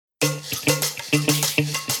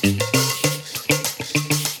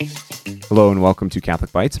Hello and welcome to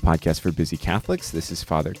Catholic Bites, a podcast for busy Catholics. This is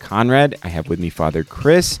Father Conrad. I have with me Father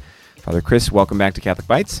Chris. Father Chris, welcome back to Catholic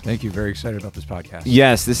Bites. Thank you. Very excited about this podcast.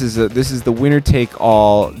 Yes, this is the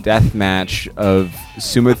winner-take-all death match of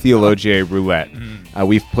Summa Theologiae Roulette.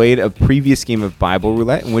 We've played a previous game of Bible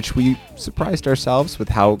Roulette in which we surprised ourselves with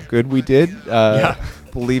how good we did,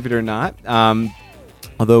 believe it or not.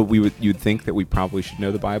 Although you'd think that we probably should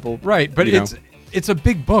know the Bible. Right, but it's a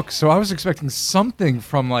big book, so I was expecting something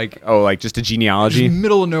from just a genealogy? Just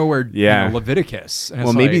middle of nowhere, Yeah. Leviticus. And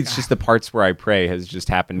Well, maybe it's just the parts where I pray has just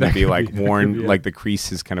happened to be worn, like the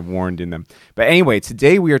crease is kind of worn in them. But anyway,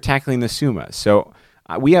 today we are tackling the Summa. So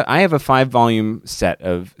I have a 5-volume set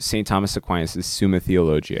of St. Thomas Aquinas' Summa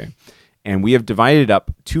Theologiae, and we have divided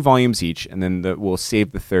up 2 volumes each, and then we'll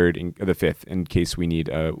save the fifth in case we need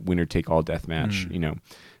a winner-take-all death match.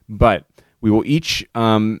 But we will each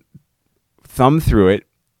thumb through it,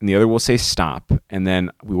 and the other will say stop, and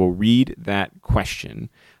then we will read that question.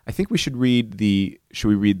 I think we should read the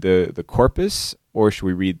corpus, or should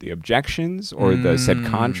we read the objections, or the sed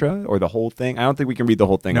contra, or the whole thing? I don't think we can read the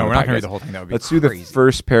whole thing. No, we're not going to read the whole thing. That would be Let's crazy. do the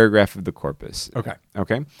first paragraph of the corpus.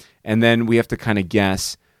 Okay. And then we have to kind of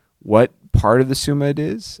guess what part of the Summa it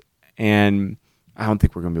is, and I don't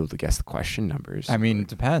think we're going to be able to guess the question numbers. I mean, it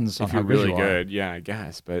depends on if how you're really good you are. good, yeah, I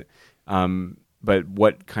guess. But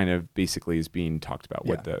what kind of basically is being talked about?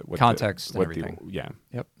 What context and everything.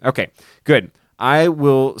 Yep. Okay. Good. I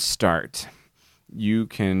will start. You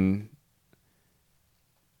can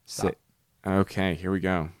sit. Okay. Here we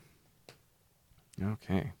go.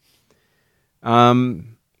 Okay.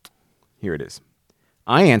 Here it is.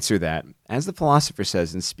 I answer that, as the philosopher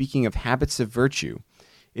says in speaking of habits of virtue,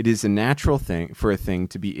 it is a natural thing for a thing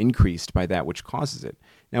to be increased by that which causes it.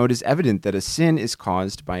 Now it is evident that a sin is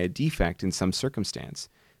caused by a defect in some circumstance,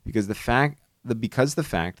 because the fact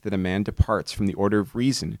that a man departs from the order of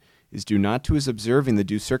reason is due not to his observing the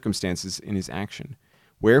due circumstances in his action.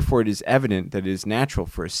 Wherefore it is evident that it is natural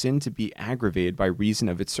for a sin to be aggravated by reason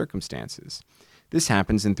of its circumstances. This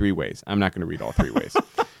happens in 3 ways. I'm not going to read all 3 ways.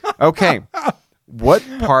 Okay. What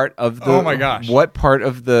part of the What part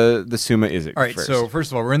of the Summa is it? All right, first? so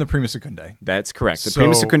first of all, we're in the Prima Secundae. That's correct. The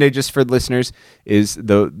Prima Secundae, just for listeners, is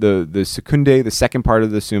the Secundae. The second part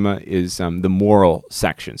of the Summa is the moral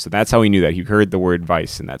section. So that's how he knew that. He heard the word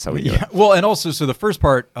vice, and that's how he knew it. Well, and also, so the first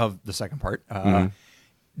part of the second part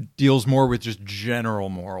deals more with just general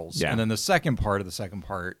morals, and then the second part of the second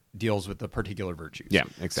part deals with the particular virtues. Yeah,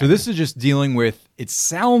 exactly. So this is just dealing with, it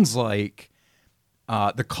sounds like,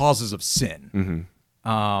 the causes of sin,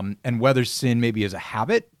 and whether sin maybe is a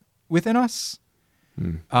habit within us.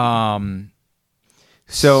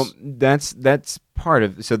 So that's part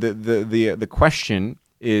of. So the question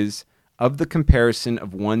is of the comparison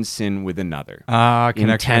of one sin with another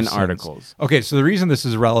in 10 articles. Okay, so the reason this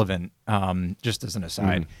is relevant, just as an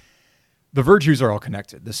aside, the virtues are all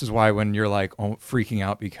connected. This is why when you're freaking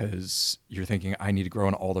out because you're thinking, I need to grow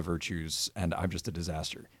in all the virtues and I'm just a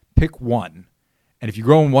disaster. Pick one. And if you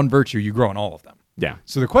grow in one virtue, you grow in all of them. Yeah.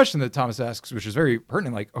 So the question that Thomas asks, which is very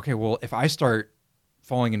pertinent, okay, well, if I start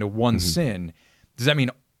falling into one sin, does that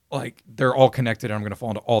mean they're all connected and I'm going to fall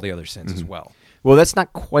into all the other sins as well? Well, that's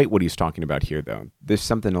not quite what he's talking about here, though. There's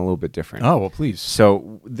something a little bit different. Oh, well, please.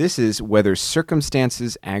 So this is whether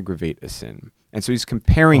circumstances aggravate a sin. And so he's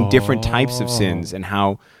comparing different types of sins and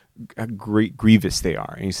how grievous they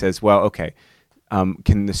are. And he says, well, okay,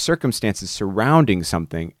 can the circumstances surrounding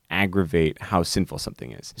something aggravate how sinful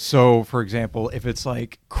something is? So, for example, if it's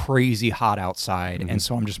crazy hot outside, and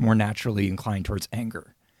so I'm just more naturally inclined towards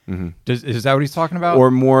anger, is that what he's talking about?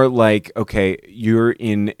 Or more okay, you're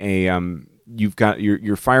in a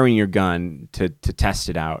you're firing your gun to test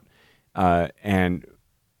it out, and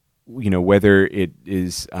whether it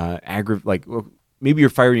is maybe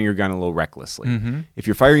you're firing your gun a little recklessly. If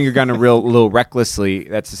you're firing your gun a little recklessly,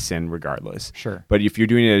 that's a sin regardless. Sure. But if you're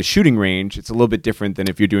doing it at a shooting range, it's a little bit different than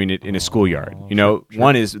if you're doing it in a schoolyard. Sure.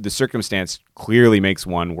 One is the circumstance clearly makes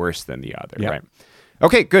one worse than the other, right?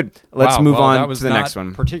 Okay, good. Let's move on to the next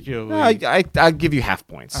one. Particularly, I'll give you half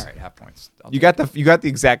points. All right, half points. You got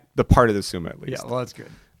the part of the Summa at least. Yeah, well, that's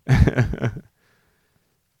good.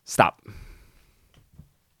 Stop.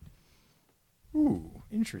 Ooh,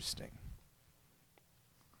 interesting.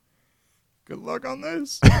 Good luck on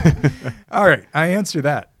this. All right, I answer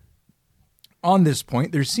that. On this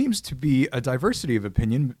point, there seems to be a diversity of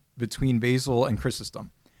opinion between Basil and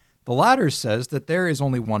Chrysostom. The latter says that there is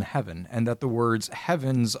only one heaven, and that the words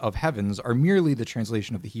heavens of heavens are merely the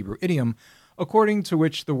translation of the Hebrew idiom, according to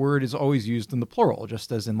which the word is always used in the plural,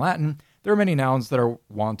 just as in Latin, there are many nouns that are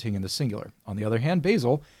wanting in the singular. On the other hand,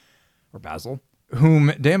 Basil or Basil,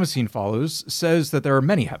 whom Damascene follows, says that there are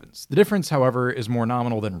many heavens. The difference, however, is more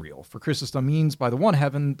nominal than real, for Chrysostom means by the one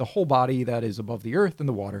heaven the whole body that is above the earth and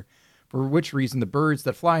the water, for which reason the birds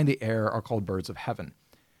that fly in the air are called birds of heaven.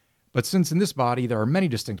 But since in this body there are many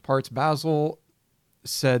distinct parts, Basil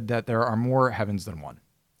said that there are more heavens than one.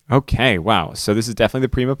 Okay, wow. So this is definitely the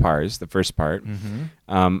prima pars, the first part.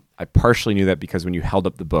 I partially knew that because when you held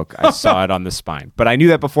up the book, I saw it on the spine. But I knew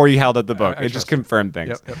that before you held up the book. It just confirmed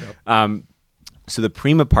things. Yep. So the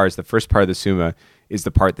prima pars, the first part of the Summa, is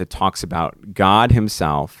the part that talks about God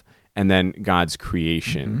himself and then God's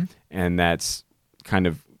creation. And that's kind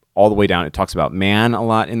of all the way down. It talks about man a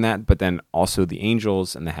lot in that, but then also the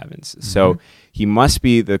angels and the heavens. So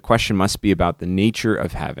the question must be about the nature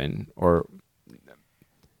of heaven, or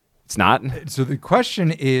it's not. So the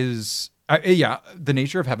question is, the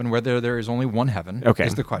nature of heaven, whether there is only one heaven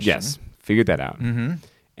is the question. Yes, figured that out.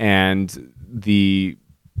 And the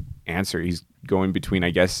answer, he's going between,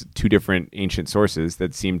 I guess, two different ancient sources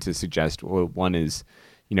that seem to suggest, well, one is,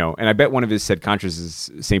 and I bet one of his sed contras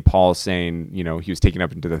is St. Paul saying, he was taken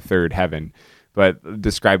up into the third heaven, but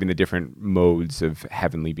describing the different modes of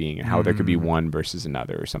heavenly being and how there could be one versus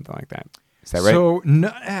another or something like that. Is that right? So,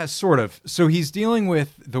 sort of. So he's dealing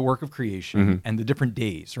with the work of creation and the different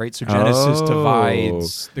days, right? So Genesis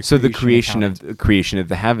divides the creation of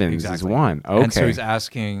the heavens is one. Okay. And so he's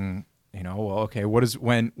asking, what is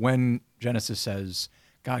when Genesis says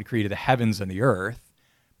God created the heavens and the earth,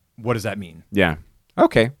 what does that mean? Yeah.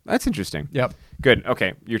 Okay, that's interesting. Yep. Good.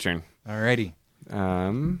 Okay, your turn. Alrighty.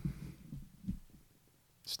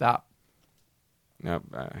 Stop. Nope.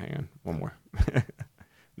 Hang on. One more.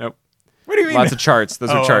 Nope. What do you mean? Lots of charts. Those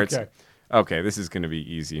are charts. Okay. This is going to be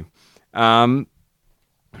easy. Here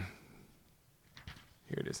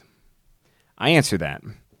it is. I answer that.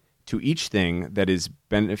 To each thing that is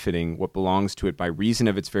benefiting what belongs to it by reason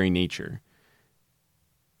of its very nature.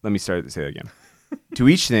 Let me say that again. To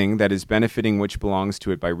each thing that is benefiting which belongs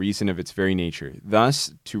to it by reason of its very nature.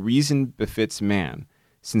 Thus, to reason befits man,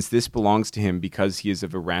 since this belongs to him because he is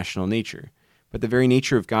of a rational nature. But the very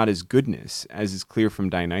nature of God is goodness, as is clear from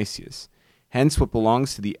Dionysius. Hence, what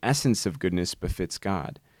belongs to the essence of goodness befits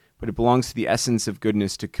God. But it belongs to the essence of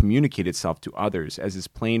goodness to communicate itself to others, as is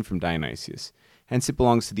plain from Dionysius. Hence, it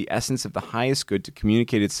belongs to the essence of the highest good to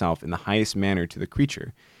communicate itself in the highest manner to the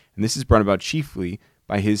creature. And this is brought about chiefly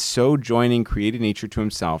by his so joining created nature to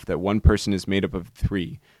himself that one person is made up of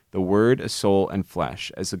three, the Word, a soul, and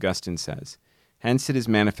flesh, as Augustine says. Hence it is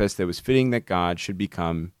manifest that it was fitting that God should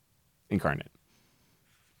become incarnate.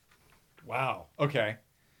 Wow. Okay.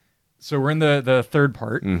 So we're in the third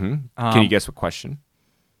part. Can you guess what question?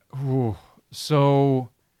 So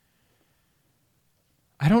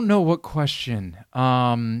I don't know what question.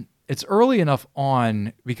 It's early enough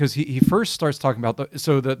on because he first starts talking about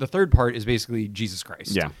the third part is basically Jesus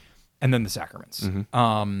Christ. Yeah. And then the sacraments.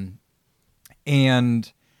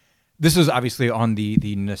 And this is obviously on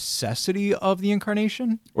the necessity of the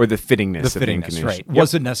incarnation. Or the fittingness of the incarnation. Right. Yep.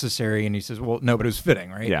 Was it necessary? And he says, well, no, but it was fitting,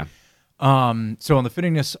 right? Yeah. So on the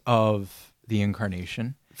fittingness of the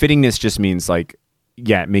incarnation. Fittingness just means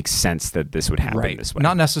it makes sense that this would happen this way.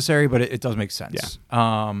 Not necessary, but it does make sense.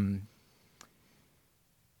 Yeah.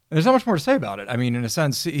 There's not much more to say about it. I mean, in a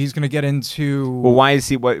sense, he's going to get into. Well, why is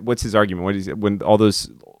he? What's his argument? What is it, when all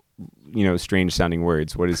those, strange sounding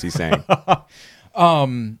words? What is he saying? That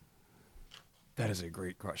is a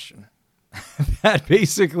great question. That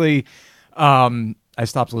basically, I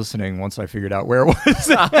stopped listening once I figured out where it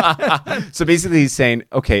was. So basically he's saying,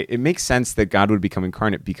 okay, it makes sense that God would become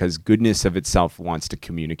incarnate because goodness of itself wants to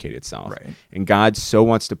communicate itself. Right. And God so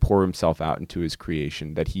wants to pour himself out into his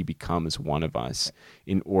creation that he becomes one of us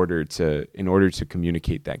in order to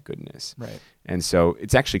communicate that goodness. Right. And so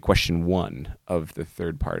it's actually question 1 of the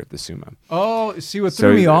third part of the Summa. Oh, see what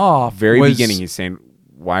threw me off. Very beginning he's saying,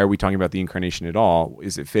 why are we talking about the incarnation at all?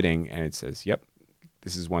 Is it fitting? And it says, yep,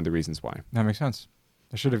 this is one of the reasons why. That makes sense.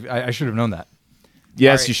 I should have known that.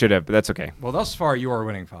 Yes, right. You should have, but that's okay. Well, thus far you are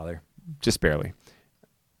winning, Father. Just barely.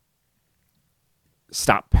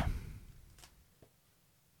 Stop.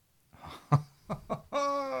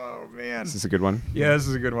 Oh man, Is this a good one? Yeah, this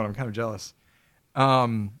is a good one. I'm kind of jealous.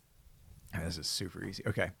 This is super easy.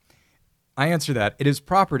 Okay. I answer that it is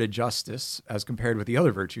proper to justice, as compared with the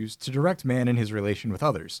other virtues, to direct man in his relation with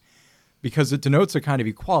others, because it denotes a kind of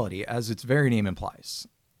equality, as its very name implies.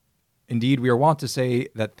 Indeed, we are wont to say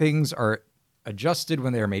that things are adjusted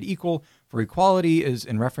when they are made equal, for equality is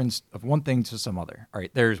in reference of one thing to some other. All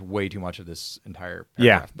right, there's way too much of this entire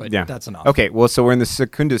paragraph, but that's enough. Okay, well, so we're in the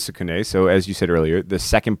secunda secundae. So as you said earlier, the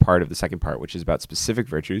second part of the second part, which is about specific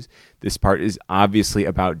virtues. This part is obviously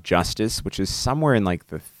about justice, which is somewhere in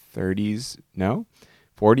the 30s, no,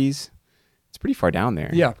 40s. It's pretty far down there.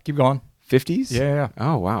 Yeah, keep going. 50s? Yeah.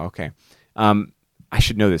 Oh, wow. Okay. I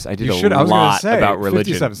should know this. I did You a should. I was gonna lot say, about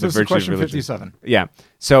religion. 57. So the this is virtue of question religion. 57. Yeah.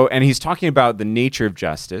 So, and he's talking about the nature of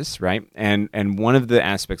justice, right? And one of the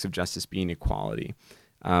aspects of justice being equality,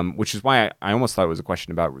 which is why I almost thought it was a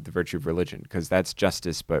question about the virtue of religion, because that's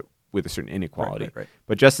justice, but with a certain inequality. Right.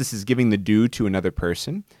 But justice is giving the due to another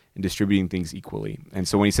person and distributing things equally. And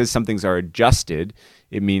so when he says some things are adjusted,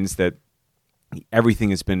 it means that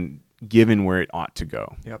everything has been given where it ought to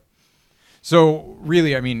go. Yep. So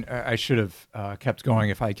really, I mean, I should have kept going.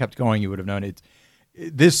 If I kept going, you would have known it.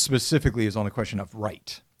 This specifically is on the question of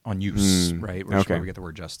right, on use, right? Which is where we get the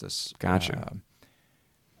word justice. Gotcha.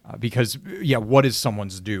 Because, what is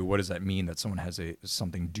someone's due? What does that mean that someone has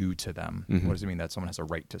something due to them? What does it mean that someone has a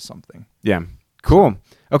right to something? Yeah. Cool.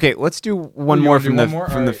 Okay, let's do one more from the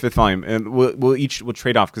Right. fifth volume, and we'll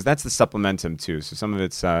trade off because that's the supplementum too. So some of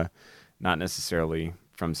it's not necessarily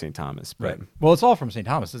from St. Thomas, but Well, it's all from St.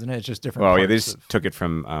 Thomas, isn't it? It's just different. well, yeah, parts they just of- took it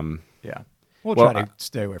from. yeah. We'll Well, try to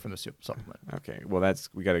stay away from the supplement. Okay, well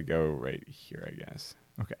we got to go right here, I guess.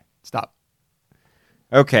 Okay. Stop.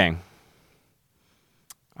 Okay.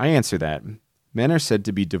 I answer that. Men are said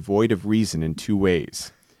to be devoid of reason in two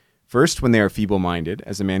ways. First, when they are feeble-minded,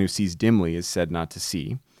 as a man who sees dimly is said not to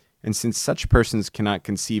see, and since such persons cannot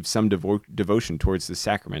conceive some devotion towards the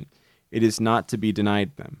sacrament, it is not to be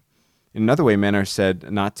denied them. In another way, men are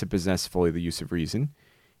said not to possess fully the use of reason.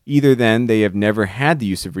 Either then they have never had the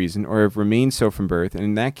use of reason or have remained so from birth, and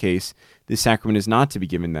in that case, the sacrament is not to be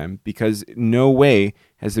given them, because in no way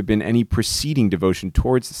has there been any preceding devotion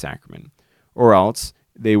towards the sacrament. Or else,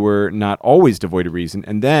 they were not always devoid of reason,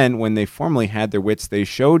 and then, when they formerly had their wits, they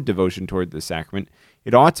showed devotion toward the sacrament.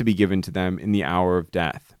 It ought to be given to them in the hour of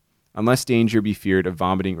death, unless danger be feared of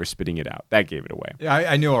vomiting or spitting it out. That gave it away. Yeah,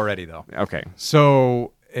 I knew already, though. Okay.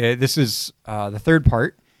 So this is the third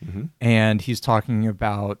part, and he's talking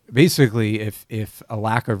about basically if a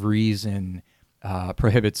lack of reason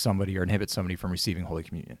prohibits somebody or inhibits somebody from receiving Holy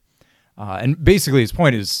Communion. And basically his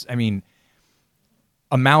point is, I mean,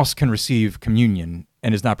 a mouse can receive communion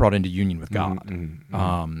and is not brought into union with God.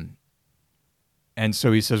 And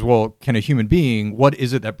so he says, well, can a human being, what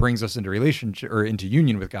is it that brings us into relationship or into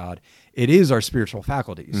union with God? It is our spiritual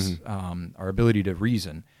faculties, our ability to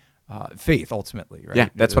reason, faith ultimately, right? Yeah,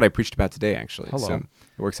 that's what I preached about today, actually. Hello. So it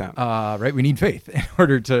works out. Right? We need faith in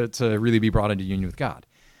order to really be brought into union with God.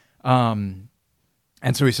 And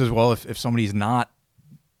so he says, well, if somebody's not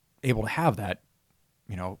able to have that,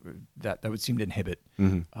 that would seem to inhibit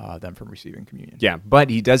them from receiving communion. Yeah, but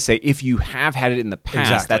he does say if you have had it in the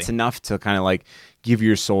past, Exactly. that's enough to kind of like give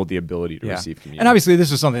your soul the ability to receive communion. And obviously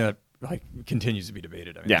this is something that like continues to be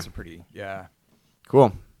debated. I mean, Yeah. it's a pretty,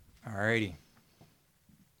 Cool. Alrighty.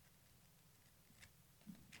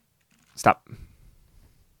 Stop.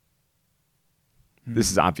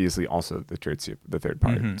 This is obviously also the third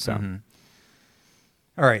part.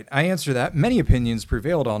 All right, I answer that. Many opinions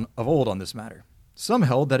prevailed of old on this matter. Some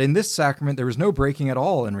held that in this sacrament there was no breaking at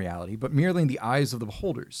all in reality, but merely in the eyes of the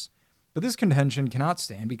beholders. But this contention cannot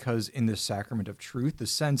stand because in this sacrament of truth, the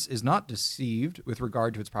sense is not deceived with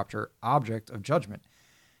regard to its proper object of judgment.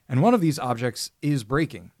 And one of these objects is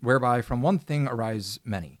breaking, whereby from one thing arise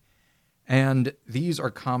many. And these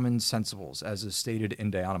are common sensibles, as is stated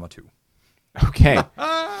in De Anima 2. Okay.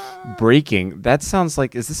 Breaking. That sounds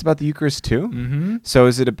like, is this about the Eucharist too? Mm-hmm. So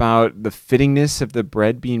is it about the fittingness of the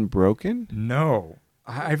bread being broken? No.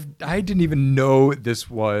 I didn't even know this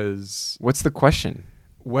was What's the question?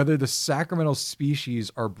 whether the sacramental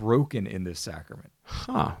species are broken in this sacrament.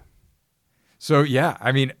 Huh. So, yeah,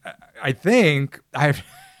 I mean, I think I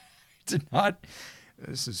did not.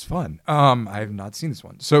 This is fun. I have not seen this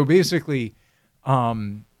one. So basically,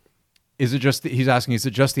 is it just he's asking? Is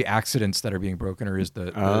it just the accidents that are being broken, or is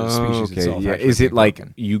the species itself? Yeah. actually Is it being like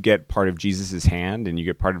broken? you get part of Jesus's hand and you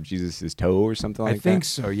get part of Jesus's toe or something like that? I think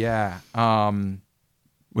so. Yeah.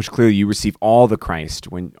 Which clearly you receive all of Christ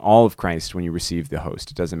when you receive the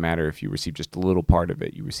host. It doesn't matter if you receive just a little part of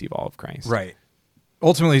it; you receive all of Christ. Right.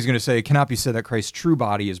 Ultimately, he's going to say it cannot be said that Christ's true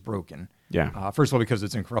body is broken. Yeah. First of all, because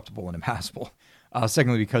it's incorruptible and impassible.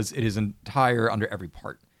 Secondly, because it is entire under every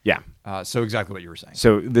part. Yeah. So exactly what you were saying.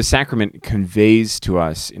 So the sacrament conveys to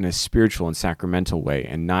us in a spiritual and sacramental way,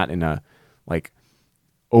 and not in a like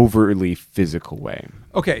overtly physical way.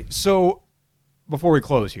 Okay, so before we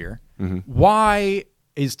close here, why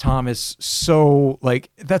is Thomas so like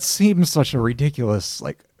that seems such a ridiculous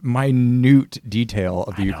like minute detail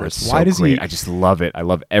of the I know, Eucharist. it's Why so does great. he? I just love it. I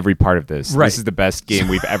love every part of this. Right. This is the best game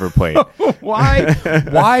we've ever played. Why?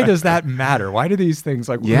 Why does that matter? Why do these things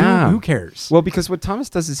like? Yeah. Who cares? Well, because what Thomas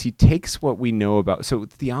does is he takes what we know about. So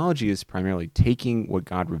theology is primarily taking what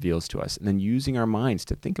God reveals to us and then using our minds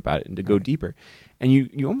to think about it and to go deeper. And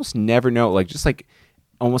you almost never know, like just like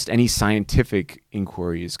almost any scientific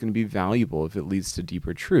inquiry is going to be valuable if it leads to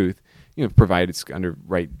deeper truth, provided it's under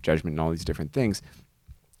right judgment and all these different things.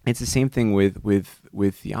 It's the same thing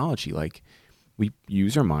with theology. Like we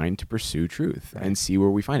use our mind to pursue truth and see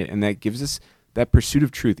where we find it. And that gives us that pursuit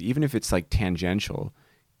of truth, even if it's like tangential,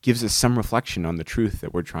 gives us some reflection on the truth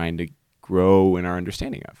that we're trying to grow in our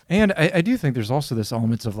understanding of. And I do think there's also this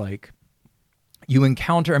element of like,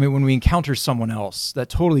 when we encounter someone else, that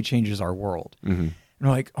totally changes our world. Mm-hmm. And we're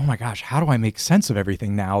like, oh my gosh, how do I make sense of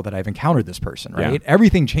everything now that I've encountered this person, right? Yeah.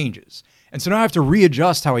 Everything changes. And so now I have to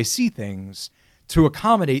readjust how I see things to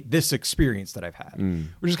accommodate this experience that I've had,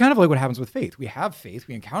 which is kind of like what happens with faith. We have faith,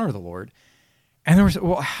 we encounter the Lord, and then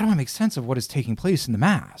well, how do I make sense of what is taking place in the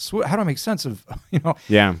Mass? How do I make sense of,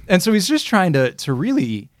 Yeah. And so he's just trying to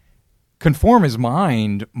really conform his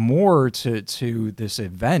mind more to this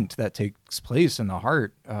event that takes place in the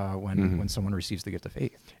heart when someone receives the gift of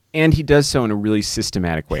faith. And he does so in a really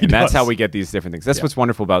systematic way. And that's how we get these different things. That's what's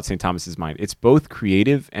wonderful about St. Thomas's mind. It's both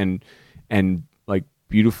creative and like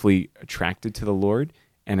beautifully attracted to the Lord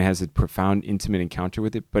and has a profound, intimate encounter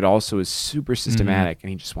with it, but also is super systematic. And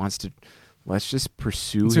he just wants to, let's just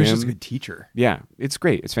pursue So him. he's just a good teacher. Yeah, it's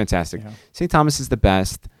great. It's fantastic. Yeah. St. Thomas is the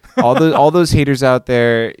best. All those haters out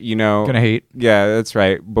there, Gonna hate. Yeah, that's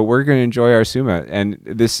right. But we're going to enjoy our Summa. And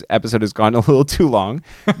this episode has gone a little too long.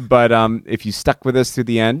 But if you stuck with us through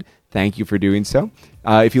the end, thank you for doing so.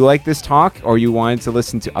 If you like this talk or you wanted to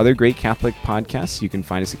listen to other great Catholic podcasts, you can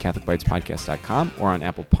find us at CatholicBitesPodcast.com or on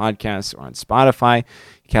Apple Podcasts or on Spotify.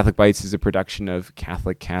 Catholic Bites is a production of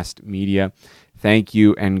Catholic Cast Media. Thank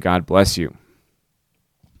you and God bless you.